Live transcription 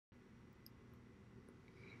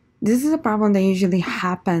This is a problem that usually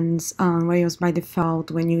happens on Rails by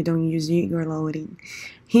default when you don't use user loading.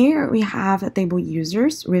 Here we have a table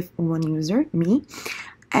users with one user, me,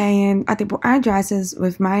 and a table addresses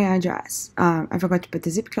with my address. I forgot to put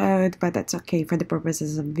the zip code, but that's okay for the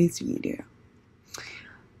purposes of this video.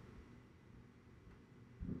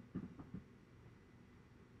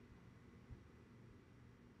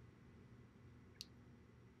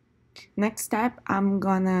 Next step, I'm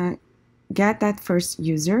gonna get that first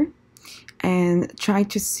user and try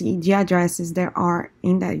to see the addresses that are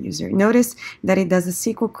in that user. Notice that it does a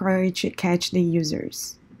SQL query to catch the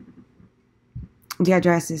users, the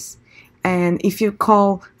addresses. And if you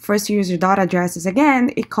call first user dot addresses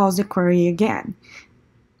again, it calls the query again.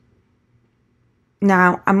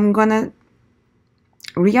 Now I'm gonna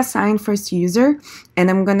reassign first user and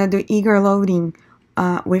I'm gonna do eager loading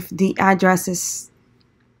with the addresses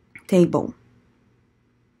table.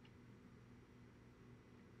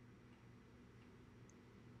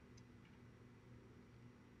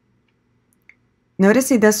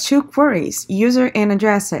 Notice it does two queries, user and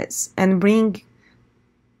addresses, and bring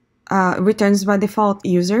returns by default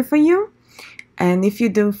user for you. And if you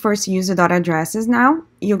do first user dot addresses now,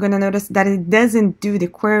 you're gonna notice that it doesn't do the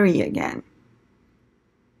query again.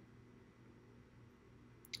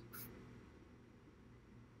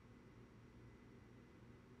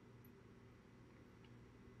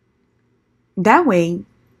 That way,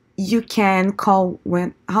 you can call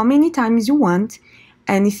how many times you want,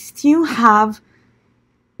 and still have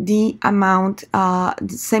the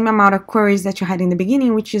same amount of queries that you had in the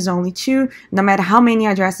beginning, which is only 2, no matter how many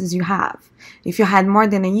addresses you have. If you had more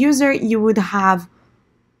than a user, you would have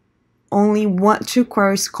only 2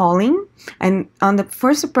 queries calling. And on the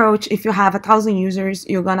first approach, if you have 1,000 users,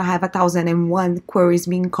 you're gonna have 1,001 queries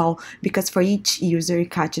being called, because for each user it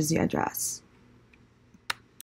catches the address.